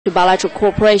to bilateral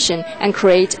cooperation and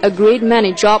create a great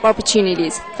many job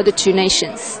opportunities for the two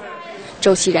nations.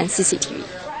 Zhou Xiran, CCTV.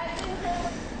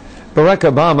 Barack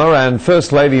Obama and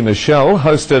First Lady Michelle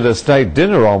hosted a state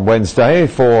dinner on Wednesday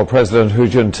for President Hu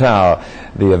Jintao.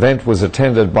 The event was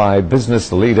attended by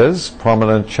business leaders,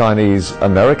 prominent Chinese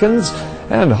Americans,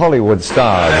 and Hollywood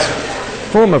stars.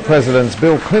 Former Presidents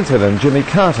Bill Clinton and Jimmy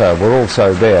Carter were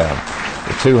also there.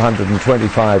 The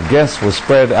 225 guests were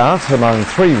spread out among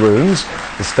three rooms: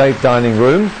 the state dining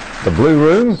room, the blue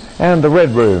room, and the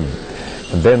red room.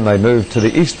 And then they moved to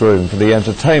the east room for the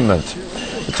entertainment.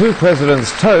 The two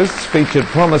presidents' toasts featured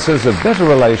promises of better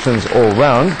relations all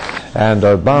round, and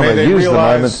Obama used the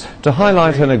moment to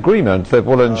highlight an agreement that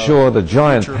will ensure the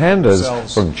giant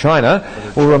pandas from China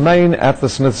will remain at the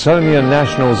Smithsonian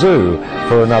National Zoo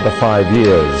for another 5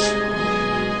 years.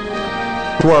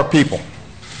 To our people,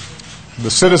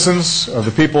 the citizens of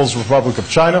the People's Republic of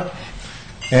China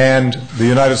and the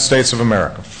United States of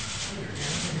America,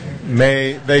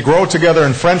 may they grow together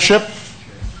in friendship,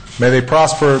 may they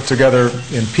prosper together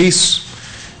in peace,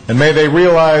 and may they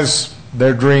realize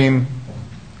their dream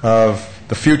of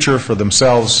the future for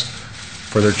themselves,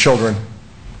 for their children,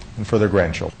 and for their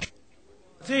grandchildren.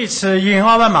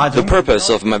 The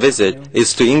purpose of my visit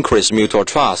is to increase mutual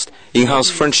trust, enhance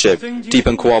friendship,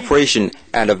 deepen cooperation,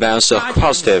 and advance a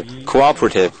positive,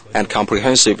 cooperative, and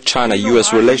comprehensive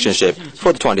China-US relationship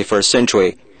for the 21st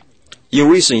century. In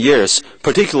recent years,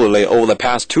 particularly over the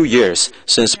past 2 years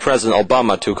since President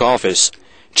Obama took office,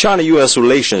 China-US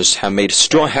relations have made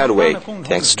strong headway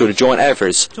thanks to the joint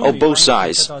efforts of both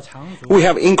sides. We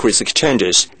have increased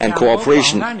exchanges and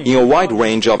cooperation in a wide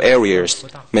range of areas,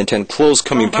 maintained close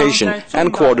communication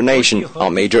and coordination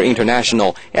on major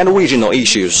international and regional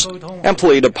issues, and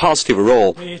played a positive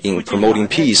role in promoting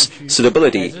peace,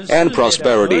 stability, and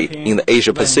prosperity in the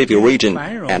Asia-Pacific region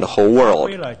and the whole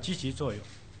world.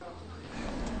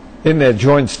 In their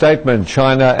joint statement,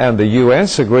 China and the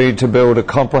US agreed to build a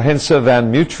comprehensive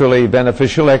and mutually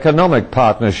beneficial economic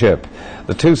partnership.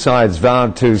 The two sides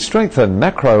vowed to strengthen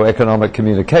macroeconomic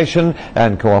communication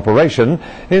and cooperation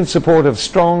in support of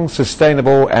strong,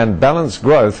 sustainable and balanced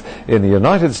growth in the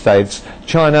United States,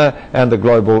 China and the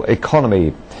global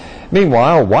economy.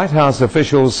 Meanwhile, White House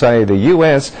officials say the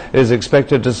US is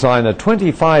expected to sign a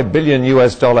 $25 billion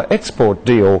export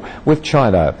deal with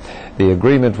China. The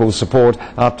agreement will support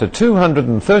up to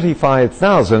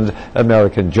 235,000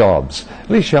 American jobs.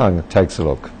 Li Xiang takes a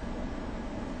look.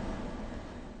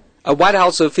 A White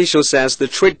House official says the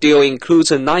trade deal includes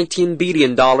a $19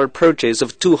 billion purchase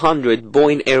of 200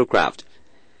 Boeing aircraft.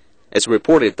 It's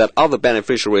reported that other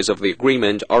beneficiaries of the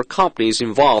agreement are companies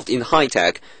involved in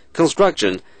high-tech,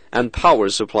 construction, and power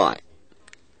supply.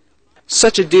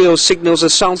 Such a deal signals a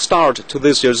sound start to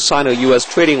this year's Sino-US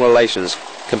trading relations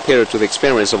compared to the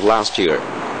experience of last year.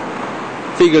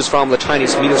 Figures from the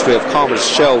Chinese Ministry of Commerce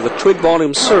show the trade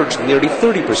volume surged nearly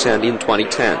 30% in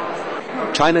 2010.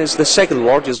 China is the second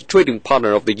largest trading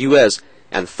partner of the US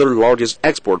and third largest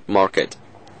export market.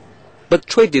 But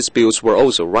trade disputes were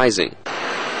also rising.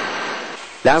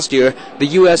 Last year, the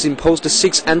U.S. imposed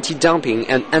 6 anti-dumping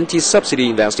and anti-subsidy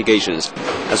investigations,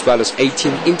 as well as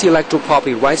 18 intellectual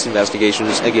property rights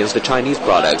investigations against the Chinese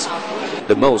products,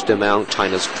 the most among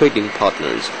China's trading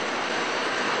partners.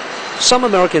 Some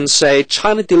Americans say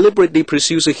China deliberately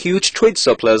pursues a huge trade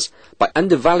surplus by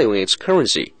undervaluing its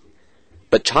currency.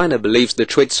 But China believes the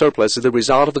trade surplus is the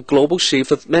result of a global shift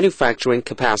of manufacturing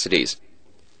capacities.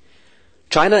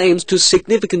 China aims to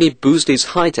significantly boost its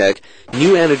high-tech,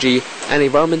 new energy, and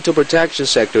environmental protection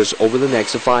sectors over the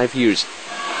next 5 years.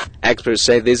 Experts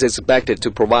say this is expected to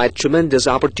provide tremendous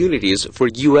opportunities for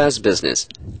U.S. business.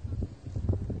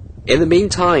 In the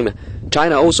meantime,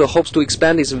 China also hopes to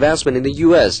expand its investment in the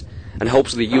U.S. and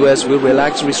hopes the U.S. will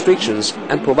relax restrictions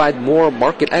and provide more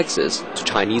market access to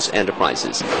Chinese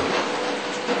enterprises.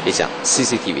 Li Xiang,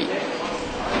 CCTV.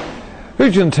 Hu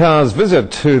Jintao's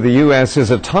visit to the US is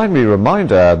a timely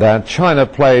reminder that China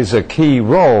plays a key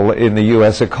role in the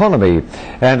US economy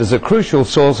and is a crucial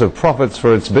source of profits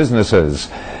for its businesses.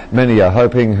 Many are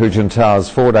hoping Hu Jintao's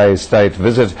 4-day state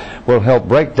visit will help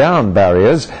break down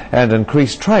barriers and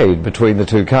increase trade between the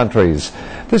two countries.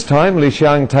 This time, Li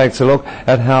Xiang takes a look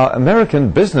at how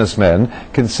American businessmen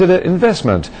consider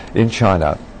investment in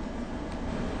China.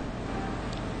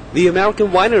 The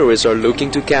American wineries are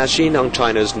looking to cash in on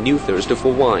China's new thirst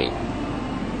for wine.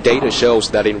 Data shows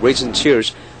that in recent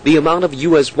years, the amount of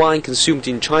U.S. wine consumed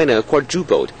in China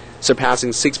quadrupled,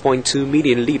 surpassing 6.2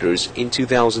 million liters in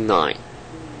 2009.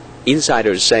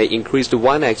 Insiders say increased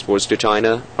wine exports to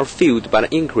China are fueled by an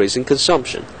increase in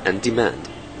consumption and demand.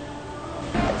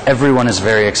 everyone is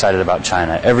very excited about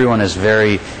China. Everyone is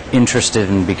very interested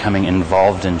in becoming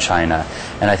involved in China.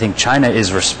 And I think China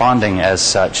is responding as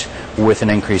such with an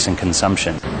increase in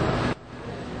consumption.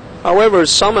 However,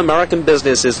 some American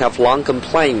businesses have long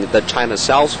complained that China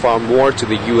sells far more to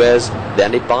the U.S.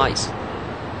 than it buys.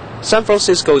 San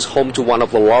Francisco is home to one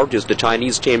of the largest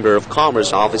Chinese Chamber of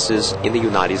Commerce offices in the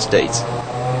United States.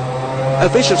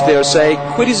 Officials there say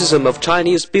criticism of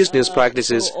Chinese business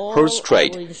practices hurts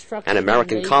trade, and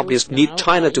American companies need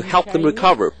China to help them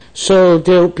recover. So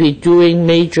they'll be doing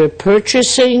major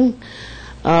purchasing,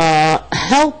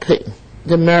 helping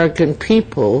the American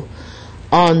people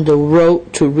on the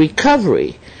road to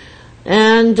recovery.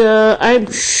 And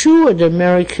I'm sure the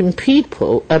American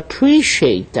people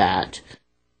appreciate that.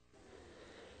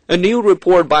 A new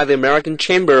report by the American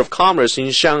Chamber of Commerce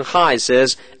in Shanghai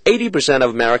says 80%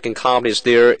 of American companies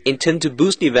there intend to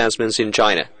boost investments in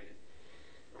China.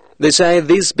 They say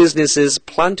these businesses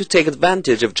plan to take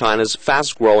advantage of China's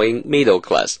fast-growing middle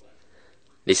class.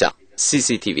 Lisa,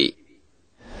 CCTV.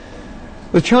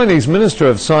 The Chinese Minister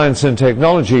of Science and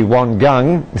Technology, Wang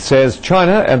Gang, says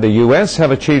China and the US have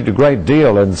achieved a great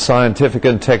deal in scientific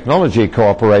and technology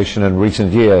cooperation in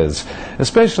recent years,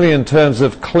 especially in terms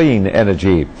of clean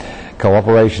energy.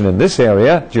 Cooperation in this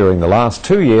area during the last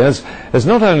 2 years has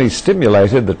not only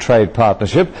stimulated the trade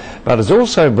partnership, but is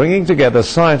also bringing together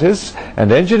scientists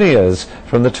and engineers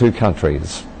from the two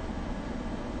countries.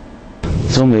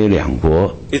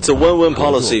 It's a win-win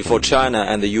policy for China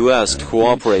and the U.S. to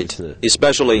cooperate,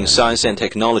 especially in science and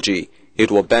technology. It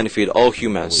will benefit all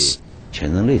humans.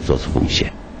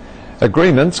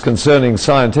 Agreements concerning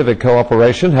scientific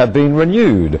cooperation have been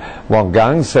renewed. Wang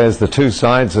Gang says the two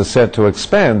sides are set to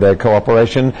expand their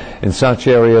cooperation in such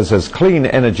areas as clean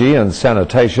energy and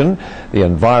sanitation, the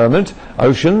environment,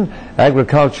 ocean,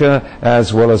 agriculture,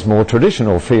 as well as more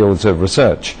traditional fields of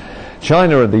research.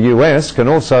 China and the US can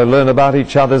also learn about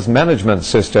each other's management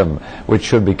system, which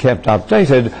should be kept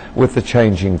updated with the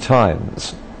changing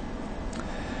times.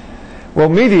 Well,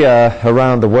 media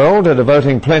around the world are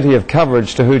devoting plenty of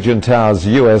coverage to Hu Jintao's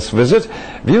US visit,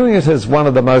 viewing it as one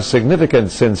of the most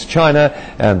significant since China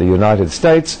and the United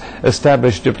States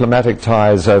established diplomatic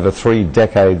ties over 3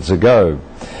 decades ago.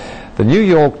 The New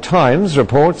York Times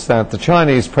reports that the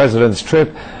Chinese president's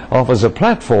trip offers a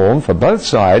platform for both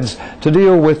sides to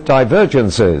deal with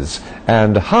divergences,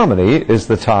 and harmony is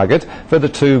the target for the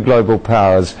two global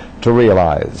powers to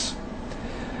realize.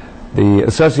 The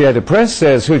Associated Press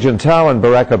says Hu Jintao and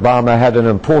Barack Obama had an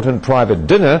important private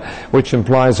dinner, which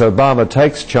implies Obama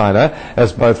takes China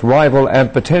as both rival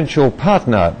and potential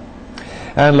partner.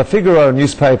 And Le Figaro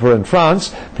newspaper in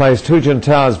France placed Hu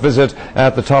Jintao's visit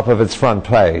at the top of its front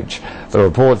page. The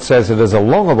report says it is a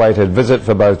long-awaited visit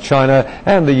for both China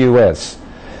and the US.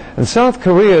 And South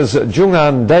Korea's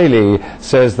Jung'an Daily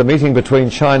says the meeting between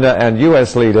China and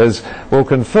US leaders will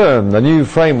confirm the new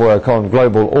framework on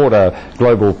global order,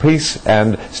 global peace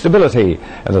and stability,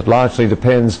 and it largely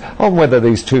depends on whether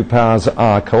these two powers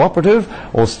are cooperative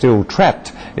or still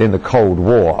trapped in the Cold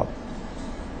War.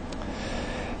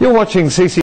 You're watching CC